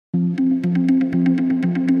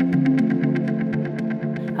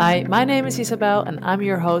Hi, my name is Isabel and I'm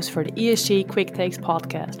your host for the ESG Quick Takes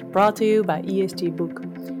podcast, brought to you by ESG Book.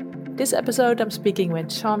 This episode I'm speaking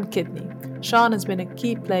with Sean Kidney. Sean has been a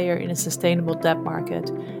key player in the sustainable debt market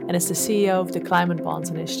and is the CEO of the Climate Bonds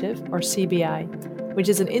Initiative, or CBI, which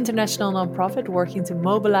is an international nonprofit working to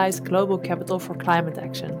mobilize global capital for climate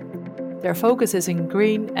action. Their focus is in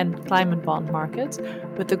green and climate bond markets,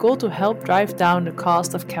 with the goal to help drive down the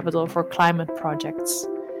cost of capital for climate projects.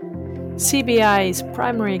 CBI's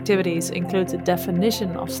primary activities include the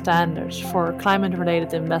definition of standards for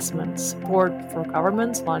climate-related investments, support for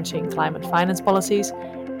governments launching climate finance policies,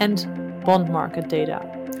 and bond market data.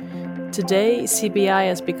 Today, CBI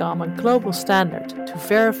has become a global standard to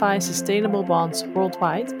verify sustainable bonds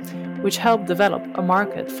worldwide, which help develop a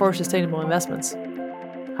market for sustainable investments.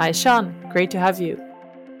 Hi, Sean. Great to have you.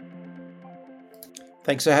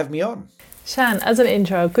 Thanks for having me on. Sean, as an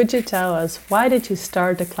intro, could you tell us why did you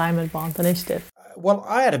start the Climate Bond Initiative? Well,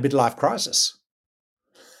 I had a midlife crisis.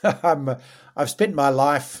 I've spent my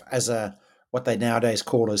life as what they nowadays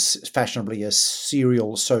call as fashionably a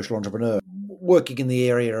serial social entrepreneur, working in the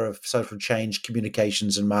area of social change,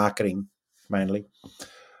 communications and marketing mainly,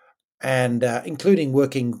 and including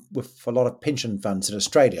working with a lot of pension funds in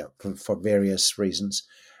Australia for various reasons.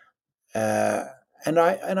 And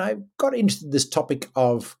I got into this topic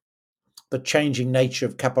of the changing nature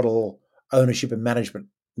of capital ownership and management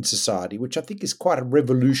in society, which I think is quite a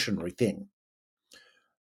revolutionary thing.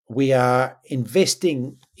 We are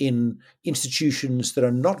investing in institutions that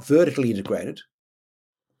are not vertically integrated,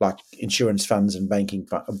 like insurance funds and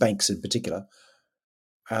banks in particular,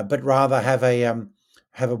 but rather have a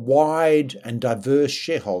wide and diverse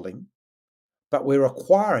shareholding, but we're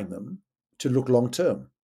acquiring them to look long term,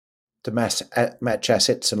 to match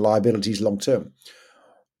assets and liabilities long term.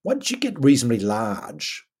 Once you get reasonably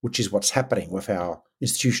large, which is what's happening with our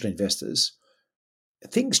institutional investors,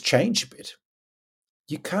 things change a bit.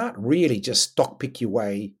 You can't really just stockpick your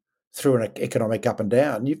way through an economic up and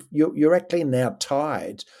down. You're actually now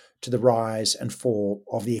tied to the rise and fall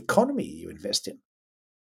of the economy you invest in.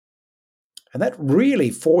 And that really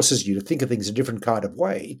forces you to think of things a different kind of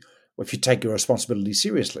way if you take your responsibility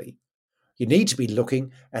seriously. You need to be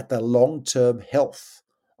looking at the long-term health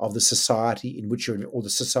of the society in which you're, or the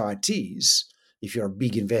societies, if you're a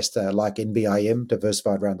big investor like NBIM,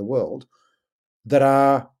 diversified around the world,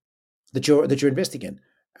 that you're investing in.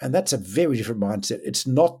 And that's a very different mindset. It's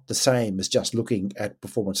not the same as just looking at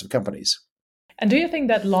performance of companies. And do you think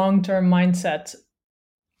that long-term mindset,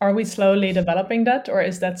 are we slowly developing that, or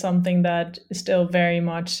is that something that is still very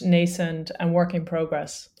much nascent and work in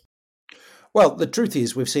progress? Well, the truth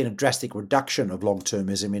is we've seen a drastic reduction of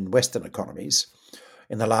long-termism in Western economies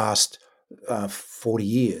in the last 40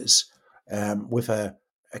 years, with a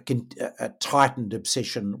tightened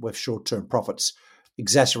obsession with short-term profits,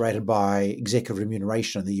 exacerbated by executive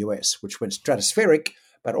remuneration in the US, which went stratospheric,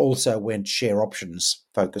 but also went share options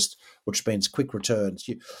focused, which means quick returns.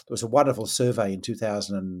 There was a wonderful survey in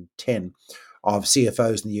 2010 of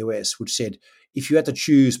CFOs in the US, which said if you had to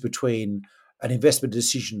choose between an investment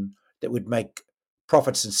decision that would make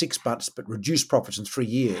profits in 6 months but reduce profits in 3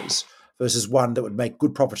 years versus one that would make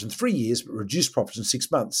good profits in 3 years but reduce profits in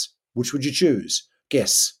 6 months, which would you choose?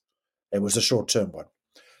 Guess. It was a short-term one.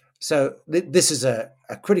 So this is a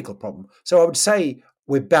critical problem. So I would say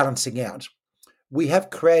we're balancing out. We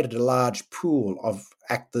have created a large pool of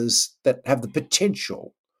actors that have the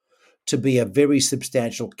potential to be a very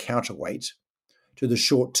substantial counterweight to the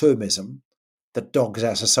short-termism that dogs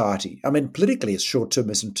our society. I mean, politically, it's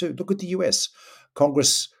short-termism too. Look at the US.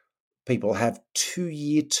 Congress people have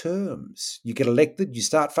 2-year terms. You get elected, you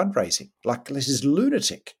start fundraising. Like, this is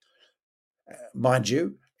lunatic. Mind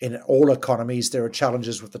you, in all economies, there are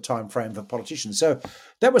challenges with the time frame for politicians. So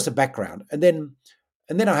that was the background. And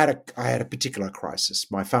then I had a particular crisis.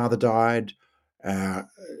 My father died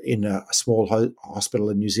in a small hospital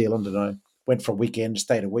in New Zealand, and I went for a weekend,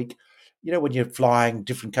 stayed a week. You know, when you're flying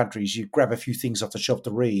different countries, you grab a few things off the shelf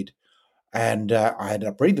to read. And I ended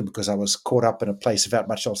up reading them because I was caught up in a place without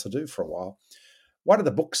much else to do for a while. One of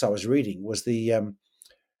the books I was reading was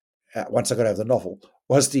once I got over the novel,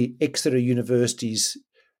 was the Exeter University's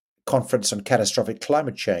Conference on Catastrophic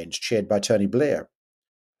Climate Change, chaired by Tony Blair.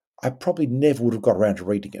 I probably never would have got around to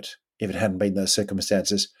reading it if it hadn't been those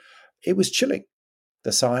circumstances. It was chilling.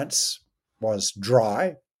 The science was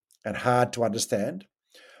dry and hard to understand.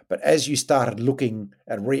 But as you started looking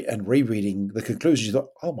at and rereading the conclusions, you thought,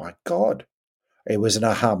 oh my God, it was an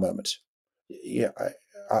aha moment. Yeah,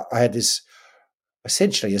 I had this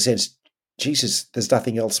essentially a sense, Jesus, there's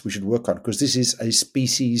nothing else we should work on because this is a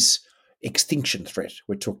species extinction threat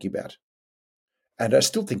we're talking about. And I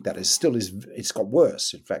still think that it's got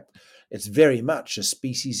worse. In fact, it's very much a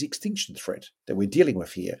species extinction threat that we're dealing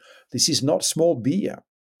with here. This is not small beer.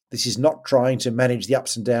 This is not trying to manage the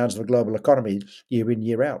ups and downs of a global economy year in,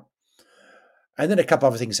 year out. And then a couple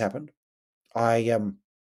of other things happened. One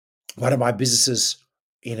of my businesses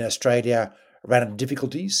in Australia ran into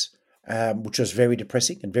difficulties, which was very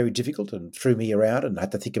depressing and very difficult, and threw me around, and I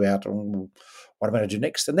had to think about what am I going to do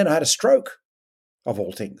next. And then I had a stroke, of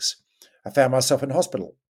all things. I found myself in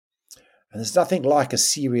hospital. And there's nothing like a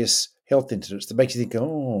serious health incident that makes you think,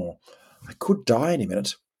 oh, I could die any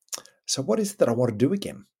minute. So what is it that I want to do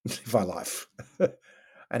again in my life?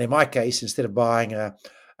 And in my case, instead of buying a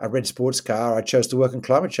red sports car, I chose to work on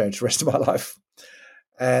climate change the rest of my life.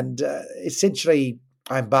 And essentially,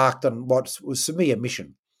 I embarked on what was, for me, a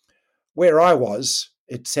mission. Where I was,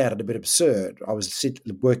 it sounded a bit absurd. I was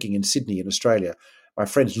working in Sydney in Australia. My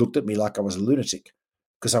friends looked at me like I was a lunatic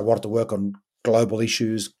because I wanted to work on global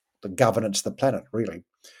issues, the governance of the planet, really.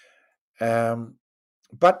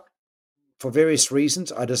 But for various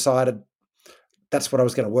reasons, I decided that's what I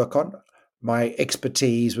was going to work on. My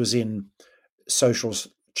expertise was in social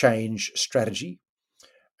change strategy.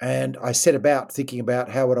 And I set about thinking about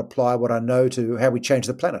how I would apply what I know to how we change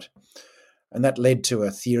the planet. And that led to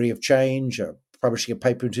a theory of change, publishing a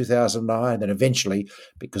paper in 2009, and then eventually,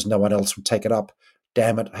 because no one else would take it up,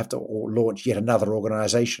 damn it, I have to launch yet another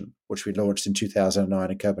organisation, which we launched in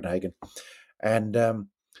 2009 in Copenhagen. And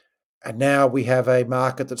now we have a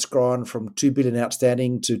market that's grown from 2 billion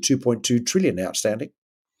outstanding to 2.2 trillion outstanding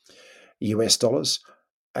US dollars,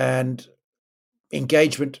 and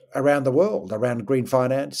engagement around the world around green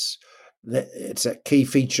finance. It's a key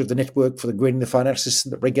feature of the network for the greening the financial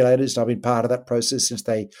system, the regulators. I've been part of that process since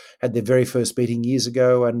they had their very first meeting years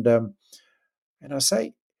ago. And I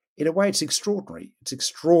say, in a way, it's extraordinary. It's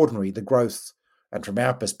extraordinary, the growth, and from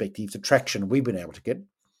our perspective, the traction we've been able to get.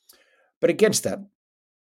 But against that,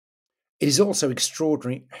 it is also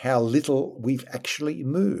extraordinary how little we've actually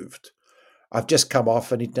moved. I've just come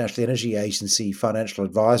off an International Energy Agency financial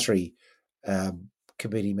advisory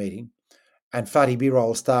committee meeting, and Fatih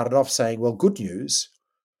Birol started off saying, well, good news,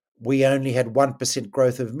 we only had 1%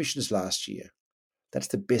 growth of emissions last year. That's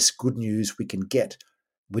the best good news we can get.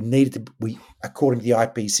 According to the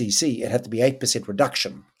IPCC, it had to be 8%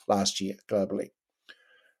 reduction last year globally.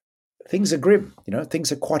 Things are grim,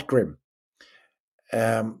 things are quite grim.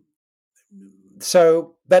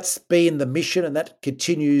 So that's been the mission, and that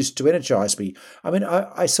continues to energize me. I mean,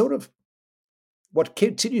 what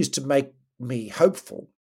continues to make me hopeful,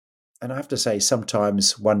 and I have to say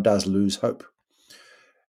sometimes one does lose hope,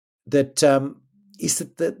 that is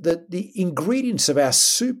that the ingredients of our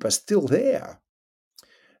soup are still there.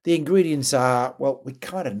 The ingredients are, well, we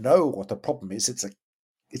kind of know what the problem is.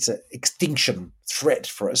 It's an extinction threat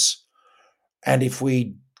for us. And if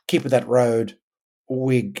we keep at that road,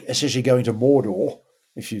 we're essentially going to Mordor,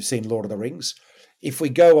 if you've seen Lord of the Rings. If we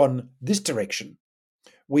go on this direction,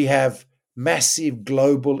 we have massive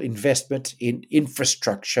global investment in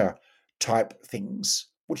infrastructure type things,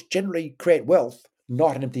 which generally create wealth,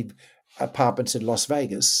 not in empty apartments in Las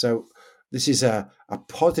Vegas. So this is a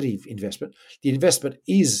positive investment. The investment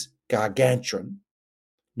is gargantuan,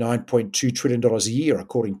 $9.2 trillion a year,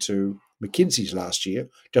 according to McKinsey's last year,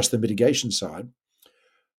 just the mitigation side.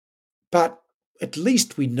 But at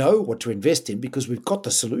least we know what to invest in because we've got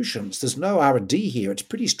the solutions. There's no R&D here. It's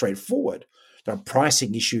pretty straightforward. There are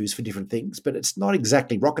pricing issues for different things, but it's not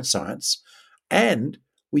exactly rocket science. And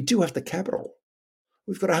we do have the capital.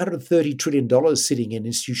 We've got $130 trillion sitting in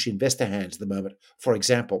institutional investor hands at the moment, for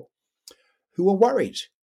example, who are worried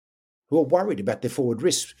about their forward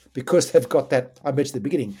risks because they've got that, I mentioned at the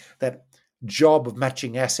beginning, that job of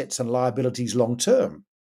matching assets and liabilities long term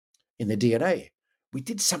in their DNA. We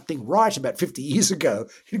did something right about 50 years ago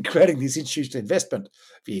in creating these institutional investment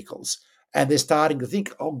vehicles. And they're starting to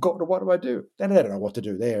think, oh, God, what do I do? They don't know what to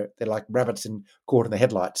do. They're like rabbits caught in the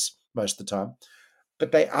headlights most of the time.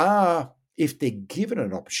 But they are, if they're given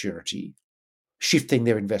an opportunity, shifting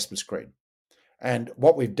their investment screen. And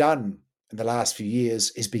what we've done in the last few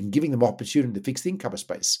years has been giving them opportunity in the fixed income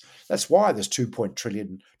space. That's why there's 2.2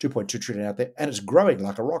 trillion out there, and it's growing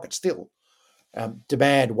like a rocket still.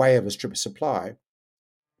 Demand way overstrips supply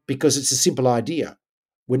because it's a simple idea.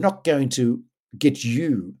 We're not going to get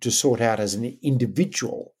you to sort out as an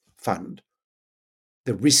individual fund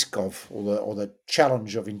the risk of or the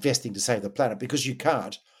challenge of investing to save the planet because you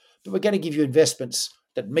can't. But we're going to give you investments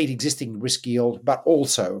that meet existing risk yield, but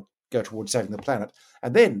also go towards saving the planet.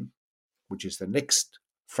 And then, which is the next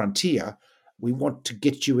frontier, we want to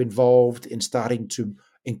get you involved in starting to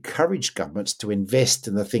encourage governments to invest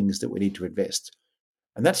in the things that we need to invest.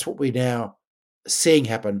 And that's what we now seeing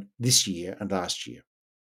happen this year and last year,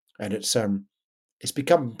 and it's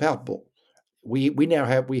become palpable.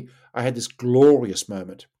 I had this glorious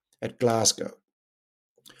moment at Glasgow,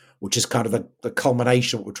 which is kind of the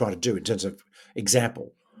culmination of what we're trying to do in terms of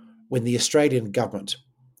example, when the Australian government,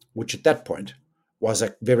 which at that point was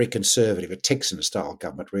a very conservative, a Texan-style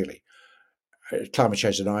government, really, climate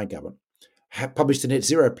change denying government, published a net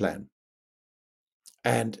zero plan.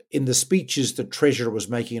 And in the speeches the Treasurer was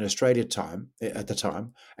making in Australia at the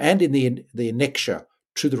time, and in the annexure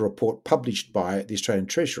to the report published by the Australian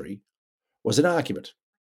Treasury, was an argument,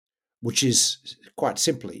 which is quite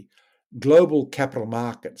simply, global capital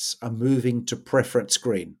markets are moving to preference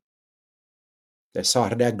green. They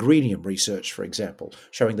cited our Greenium research, for example,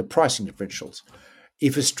 showing the pricing differentials.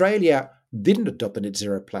 If Australia didn't adopt the net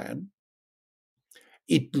zero plan,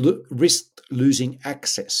 it risked losing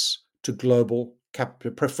access to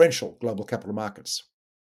preferential global capital markets.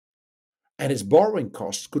 And its borrowing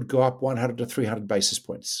costs could go up 100 to 300 basis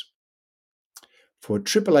points. For a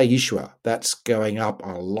AAA issuer, that's going up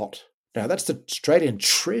a lot. Now, that's the Australian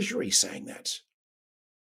Treasury saying that.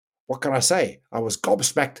 What can I say? I was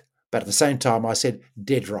gobsmacked, but at the same time, I said,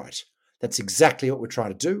 dead right. That's exactly what we're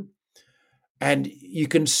trying to do. And you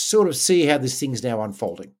can sort of see how this thing's now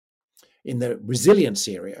unfolding. In the resilience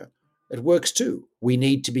area, it works too. We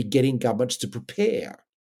need to be getting governments to prepare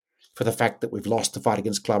for the fact that we've lost the fight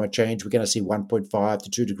against climate change. We're going to see 1.5 to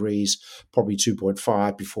 2 degrees, probably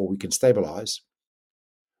 2.5 before we can stabilise.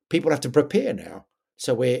 People have to prepare now.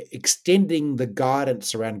 So we're extending the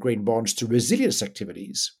guidance around green bonds to resilience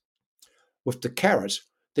activities with the carrot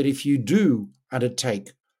that if you do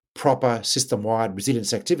undertake proper system-wide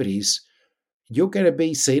resilience activities, you're going to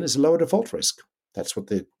be seen as a lower default risk. That's what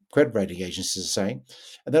the credit rating agencies are saying.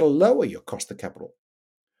 And that'll lower your cost of capital.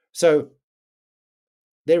 So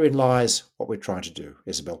therein lies what we're trying to do,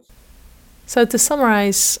 Isabel. So to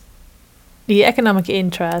summarize, the economic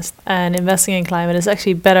interest and investing in climate is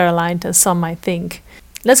actually better aligned than some might think.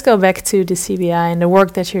 Let's go back to the CBI and the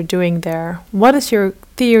work that you're doing there. What is your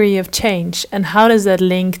theory of change, and how does that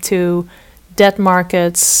link to debt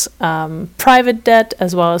markets, private debt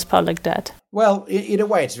as well as public debt? Well, in a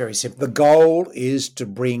way, it's very simple. The goal is to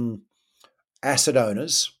bring asset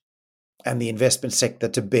owners and the investment sector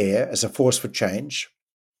to bear as a force for change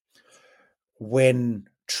when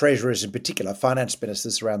treasurers, in particular, finance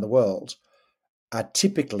ministers around the world, are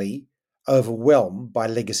typically overwhelmed by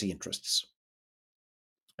legacy interests.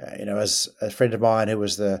 As a friend of mine who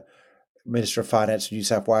was the Minister of Finance of New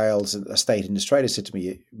South Wales, a state in Australia, said to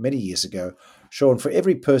me many years ago, Sean, for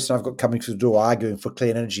every person I've got coming through the door arguing for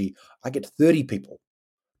clean energy, I get 30 people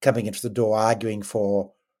coming into the door arguing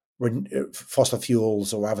for fossil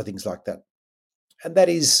fuels or other things like that. And that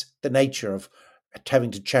is the nature of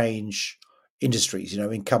having to change industries.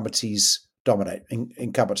 Incumbents dominate.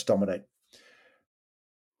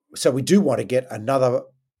 So we do want to get another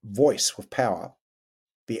voice with power,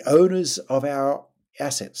 the owners of our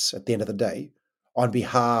assets at the end of the day, on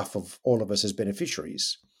behalf of all of us as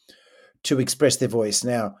beneficiaries, to express their voice.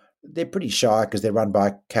 Now, they're pretty shy because they're run by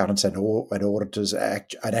accountants and auditors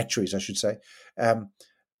and actuaries, I should say.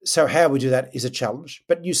 So how we do that is a challenge.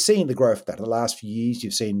 But you've seen the growth of that in the last few years.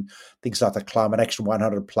 You've seen things like the Climate Action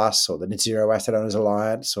 100 Plus or the Net Zero Asset Owners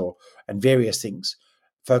Alliance and various things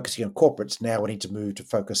focusing on corporates. Now we need to move to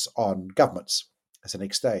focus on governments as the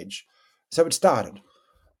next stage. So it started.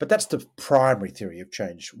 But that's the primary theory of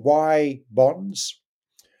change. Why bonds?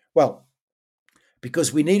 Well,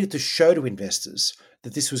 because we needed to show to investors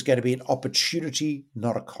that this was going to be an opportunity,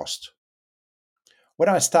 not a cost. When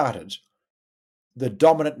I started, the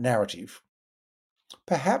dominant narrative,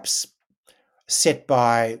 perhaps set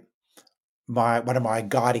by one of my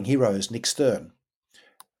guiding heroes, Nick Stern,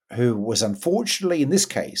 who was unfortunately, in this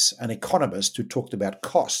case, an economist who talked about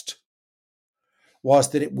cost,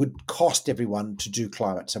 was that it would cost everyone to do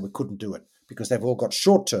climate, so we couldn't do it because they've all got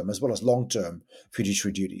short-term as well as long-term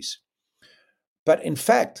fiduciary duties. But in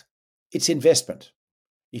fact, it's investment.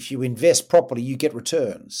 If you invest properly, you get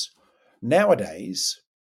returns. Nowadays,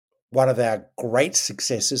 one of our great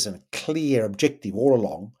successes and clear objective all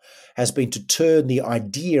along has been to turn the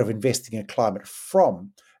idea of investing in climate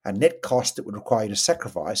from a net cost that would require you to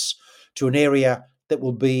sacrifice to an area that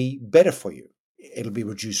will be better for you. It'll be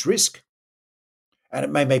reduced risk and it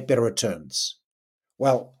may make better returns.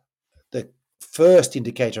 Well, the first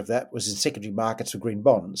indicator of that was in secondary markets for green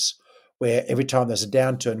bonds, where every time there's a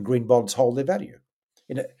downturn, green bonds hold their value.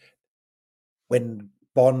 When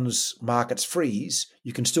bonds markets freeze,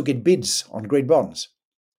 you can still get bids on green bonds.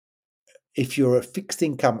 If you're a fixed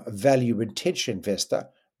income value retention investor,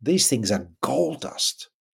 these things are gold dust.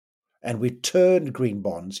 And we've turned green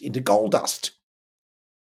bonds into gold dust.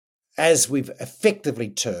 as we've effectively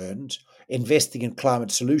turned investing in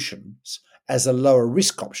climate solutions as a lower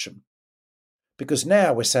risk option. Because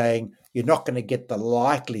now we're saying you're not going to get the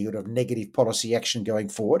likelihood of negative policy action going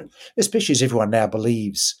forward, especially as everyone now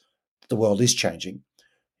believes the world is changing.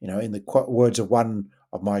 In the words of one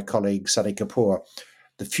of my colleagues, Sadi Kapoor,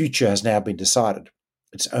 the future has now been decided.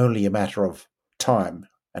 It's only a matter of time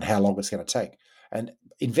and how long it's going to take. And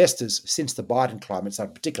investors, since the Biden climate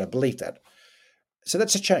in particular, believe that. So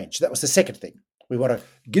that's a change. That was the second thing. We want to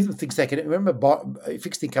give them things they can. Remember,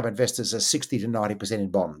 fixed income investors are 60 to 90%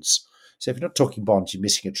 in bonds. So if you're not talking bonds, you're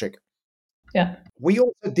missing a trick. Yeah. We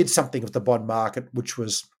also did something with the bond market which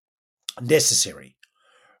was necessary.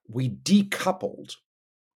 We decoupled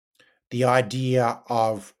the idea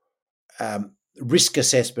of risk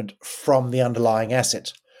assessment from the underlying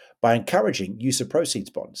asset by encouraging use of proceeds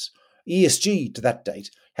bonds. ESG to that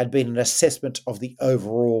date had been an assessment of the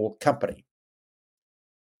overall company.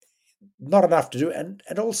 Not enough to do, and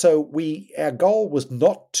also our goal was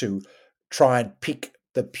not to try and pick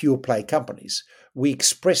the pure play companies. We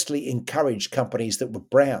expressly encouraged companies that were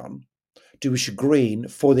brown to issue green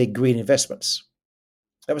for their green investments.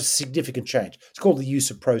 That was a significant change. It's called the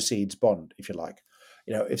use of proceeds bond, if you like.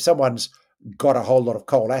 If someone's got a whole lot of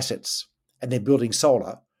coal assets and they're building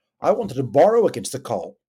solar, I wanted to borrow against the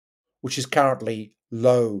coal, which is currently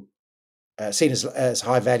low, seen as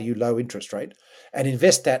high value, low interest rate, and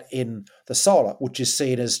invest that in the solar, which is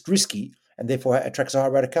seen as risky and therefore attracts a high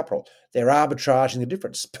rate of capital. They're arbitraging the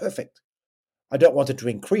difference. Perfect. I don't want it to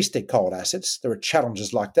increase their coal assets. There are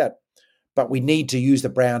challenges like that, but we need to use the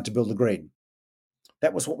brown to build the green.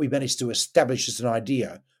 That was what we managed to establish as an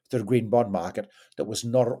idea for the green bond market that was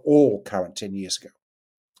not at all current 10 years ago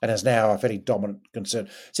and is now a fairly dominant concern.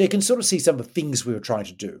 So you can sort of see some of the things we were trying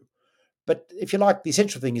to do. But if you like, the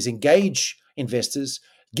essential thing is engage investors,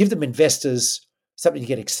 give them investors something to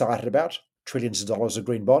get excited about, trillions of dollars of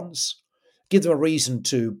green bonds, give them a reason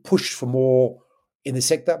to push for more in the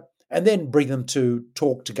sector, and then bring them to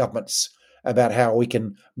talk to governments about how we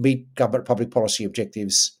can meet government public policy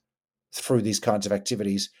objectives through these kinds of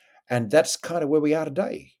activities. And that's kind of where we are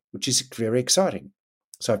today, which is very exciting.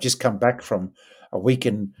 So I've just come back from a week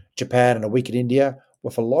in Japan and a week in India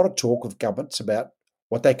with a lot of talk with governments about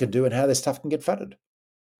what they can do and how their stuff can get funded.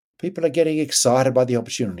 People are getting excited by the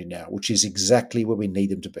opportunity now, which is exactly where we need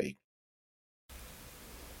them to be.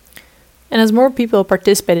 And as more people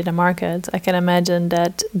participate in the market, I can imagine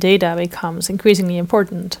that data becomes increasingly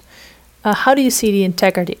important. How do you see the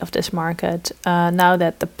integrity of this market now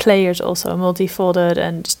that the players also multifolded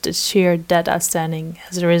and the sheer debt outstanding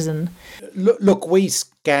has risen? Look, we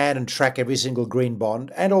scan and track every single green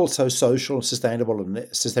bond and also social, sustainable and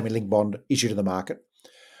systemically linked bond issued in the market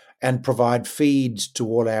and provide feeds to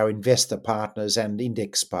all our investor partners and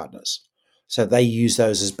index partners. So they use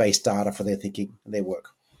those as base data for their thinking and their work.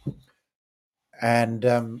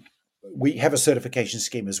 And we have a certification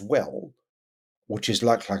scheme as well, which is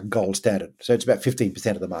like a gold standard. So it's about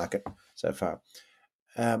 15% of the market so far.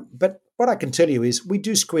 But what I can tell you is we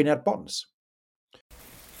do screen out bonds.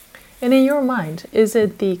 And in your mind, is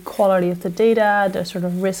it the quality of the data, the sort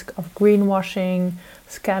of risk of greenwashing,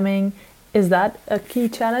 scamming? Is that a key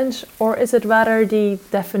challenge? Or is it rather the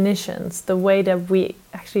definitions, the way that we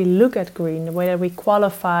actually look at green, the way that we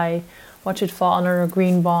qualify what should fall under a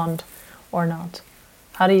green bond or not?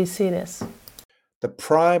 How do you see this? The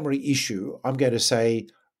primary issue, I'm going to say,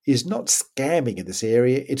 is not scamming in this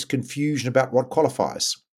area, it's confusion about what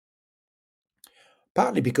qualifies.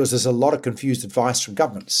 Partly because there's a lot of confused advice from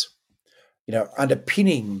governments.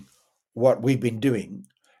 Underpinning what we've been doing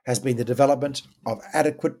has been the development of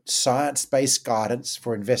adequate science-based guidance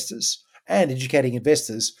for investors and educating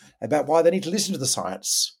investors about why they need to listen to the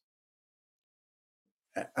science.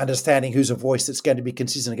 Understanding who's a voice that's going to be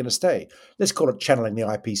consistent and going to stay. Let's call it channeling the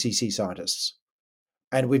IPCC scientists.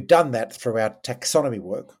 And we've done that through our taxonomy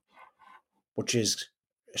work, which is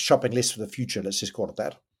a shopping list for the future, let's just call it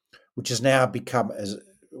that, which has now become, as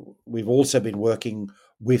we've also been working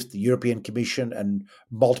with the European Commission and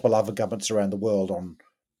multiple other governments around the world on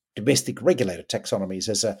domestic regulated taxonomies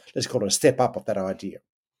as let's call it a step up of that idea.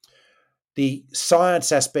 The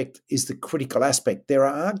science aspect is the critical aspect. There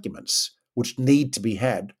are arguments which need to be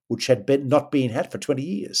had, which had not been had for 20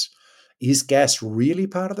 years. Is gas really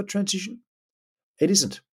part of the transition? It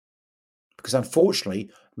isn't. Because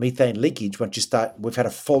unfortunately, methane leakage, we've had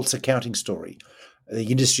a false accounting story. The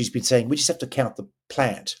industry's been saying, we just have to count the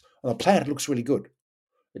plant. On the plant, it looks really good.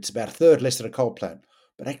 It's about a third less than a coal plant.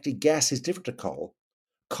 But actually, gas is different to coal.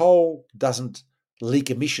 Coal doesn't leak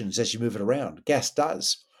emissions as you move it around. Gas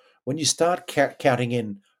does. When you start counting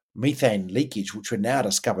in methane leakage, which we now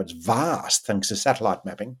discovered is vast thanks to satellite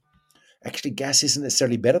mapping, actually gas isn't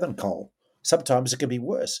necessarily better than coal. Sometimes it can be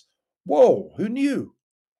worse. Whoa, who knew?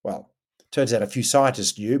 Well, turns out a few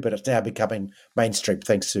scientists knew, but it's now becoming mainstream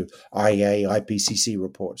thanks to IEA, IPCC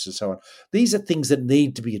reports and so on. These are things that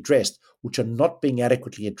need to be addressed, which are not being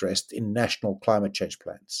adequately addressed in national climate change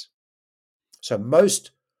plans. So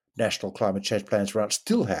most national climate change plans around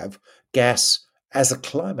still have gas as a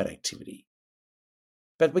climate activity.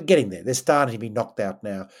 But we're getting there. They're starting to be knocked out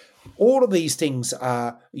now. All of these things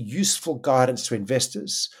are useful guidance to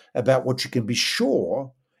investors about what you can be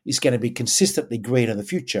sure is going to be consistently green in the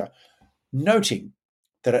future, noting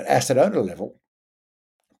that at asset owner level,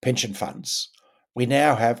 pension funds, we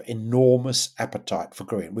now have enormous appetite for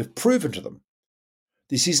green. We've proven to them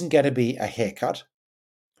this isn't going to be a haircut.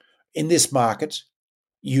 In this market,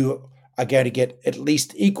 you are going to get at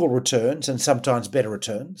least equal returns and sometimes better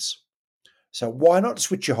returns. So why not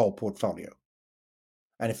switch your whole portfolio?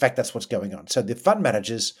 And in fact, that's what's going on. So the fund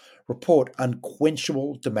managers report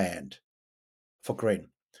unquenchable demand for green.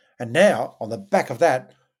 And now, on the back of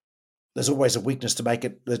that, there's always a weakness to make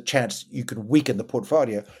it the chance you can weaken the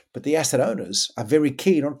portfolio. But the asset owners are very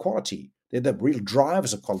keen on quality. They're the real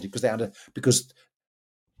drivers of quality because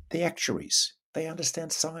the actuaries, they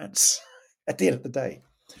understand science at the end of the day.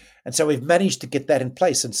 And so we've managed to get that in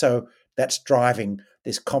place. And so that's driving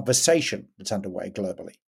this conversation that's underway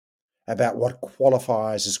globally about what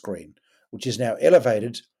qualifies as green, which is now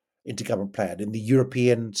elevated into government plan. In the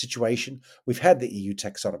European situation, we've had the EU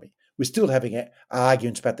taxonomy. We're still having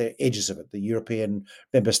arguments about the edges of it. The European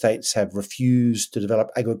member states have refused to develop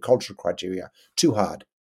agricultural criteria. Too hard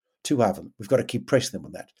for them. We've got to keep pressing them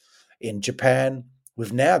on that. In Japan,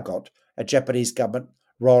 we've now got a Japanese government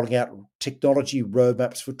rolling out technology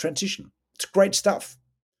roadmaps for transition. It's great stuff.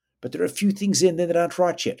 But there are a few things in there that aren't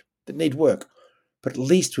right yet, that need work. But at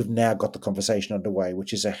least we've now got the conversation underway,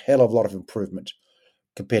 which is a hell of a lot of improvement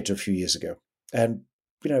compared to a few years ago. And,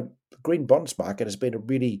 the green bonds market has been a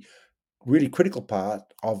really, really critical part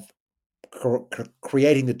of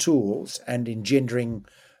creating the tools and engendering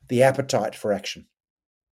the appetite for action.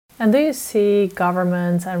 And do you see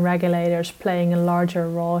governments and regulators playing a larger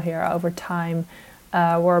role here over time,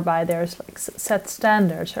 whereby there's set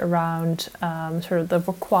standards around sort of the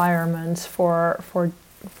requirements for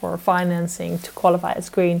financing to qualify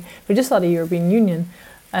as green? We just saw the European Union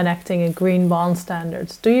enacting a green bond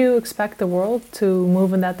standards. Do you expect the world to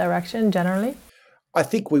move in that direction generally? I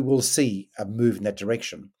think we will see a move in that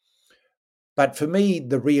direction. But for me,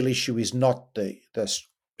 the real issue is not the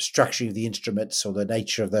structure of the instruments or the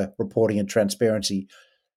nature of the reporting and transparency.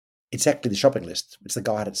 It's actually the shopping list. It's the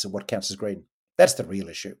guidance of what counts as green. That's the real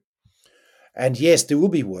issue. And yes, there will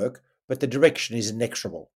be work, but the direction is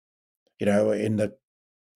inexorable. In the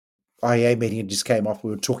IEA meeting that just came off, we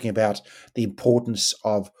were talking about the importance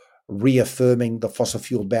of reaffirming the fossil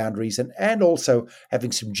fuel boundaries and also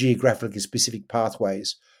having some geographically specific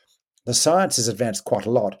pathways. The science has advanced quite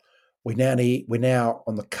a lot. We're now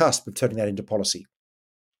on the cusp of turning that into policy.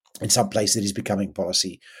 In some places, it is becoming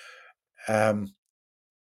policy.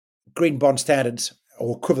 Green bond standards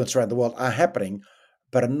or equivalents around the world are happening,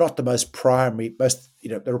 but are not the most primary.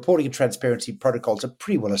 The reporting and transparency protocols are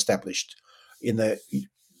pretty well established in the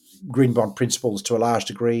green bond principles to a large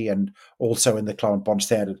degree, and also in the climate bond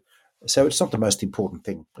standard. So it's not the most important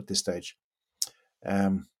thing at this stage.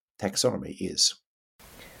 Taxonomy is.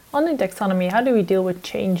 On the taxonomy, how do we deal with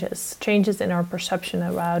changes in our perception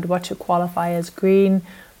about what should qualify as green,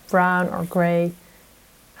 brown, or grey?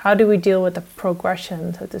 How do we deal with the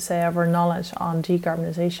progression, so to say, of our knowledge on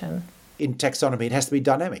decarbonization? In taxonomy, it has to be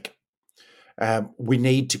dynamic. We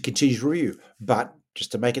need to continue to review, but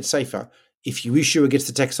just to make it safer, if you issue against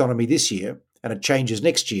the taxonomy this year and it changes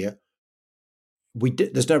next year,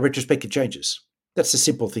 there's no retrospective changes. That's a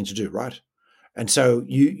simple thing to do, right? And so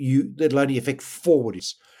that'll only affect forward.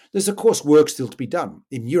 There's, of course, work still to be done.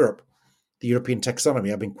 In Europe, the European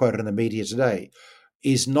taxonomy, I've been quoted in the media today,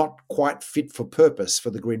 is not quite fit for purpose for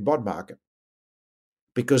the green bond market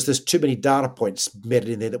because there's too many data points embedded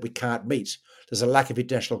in there that we can't meet. There's a lack of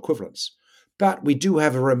international equivalence. But we do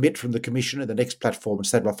have a remit from the Commission and the next platform and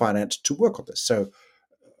State of Finance to work on this. So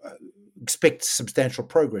expect substantial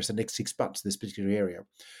progress in the next 6 months in this particular area.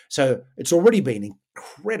 So it's already been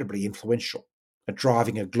incredibly influential at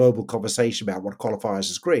driving a global conversation about what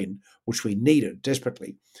qualifies as green, which we needed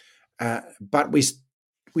desperately. But we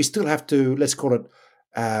still have to, let's call it,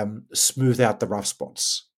 smooth out the rough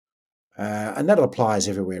spots. And that applies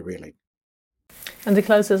everywhere, really. And to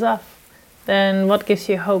close this off, then what gives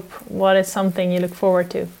you hope? What is something you look forward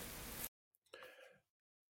to?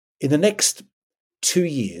 In the next 2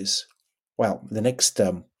 years, the next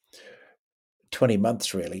 20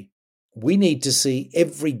 months really, we need to see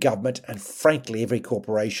every government and, frankly, every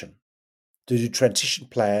corporation to do transition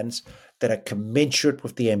plans that are commensurate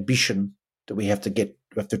with the ambition that we have to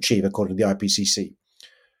achieve according to the IPCC.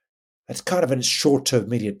 That's kind of a short-term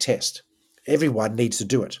immediate test. Everyone needs to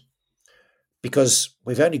do it because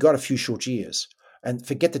we've only got a few short years. And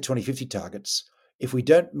forget the 2050 targets. If we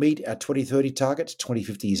don't meet our 2030 targets,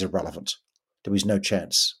 2050 is irrelevant. There is no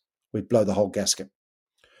chance. We'd blow the whole gasket.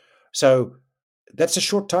 So that's a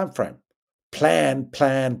short time frame. Plan,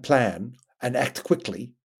 and act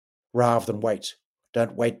quickly rather than wait.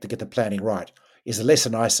 Don't wait to get the planning right, is the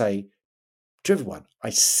lesson I say to everyone.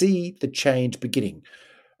 I see the change beginning.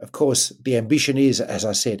 Of course, the ambition is, as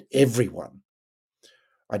I said, everyone.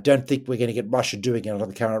 I don't think we're going to get Russia doing it under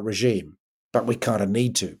the current regime, but we kind of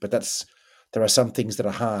need to. But there are some things that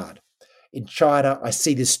are hard. In China, I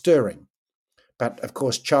see this stirring. But of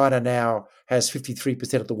course, China now has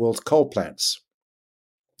 53% of the world's coal plants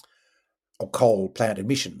or coal plant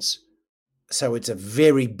emissions. So it's a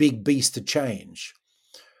very big beast to change.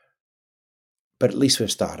 But at least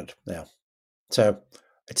we've started now. So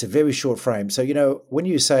it's a very short frame. So, when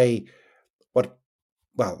you say I'm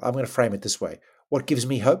going to frame it this way. What gives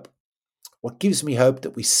me hope? What gives me hope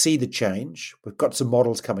that we see the change? We've got some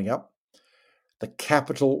models coming up. The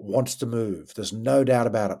capital wants to move. There's no doubt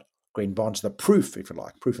about it. Green bonds are the proof, if you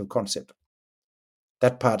like, proof of concept.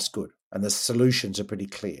 That part's good. And the solutions are pretty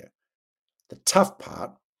clear. The tough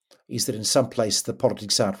part is that in some places the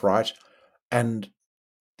politics aren't right, and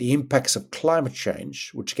the impacts of climate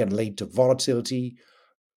change, which can lead to volatility,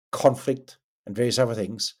 conflict, and various other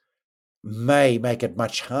things, may make it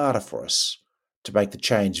much harder for us to make the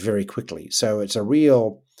change very quickly. So it's a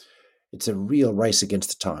real race against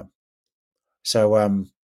the time. So,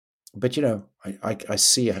 but I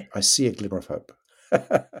see a glimmer of hope.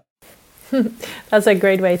 That's a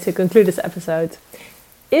great way to conclude this episode.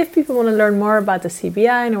 If people want to learn more about the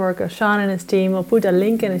CBI and the work of Sean and his team, we'll put a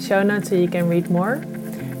link in the show notes so you can read more.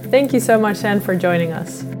 Thank you so much, Sean, for joining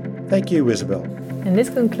us. Thank you, Isabel. And this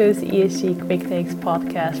concludes the ESG Quick Takes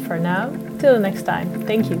podcast for now. Till the next time.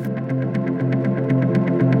 Thank you.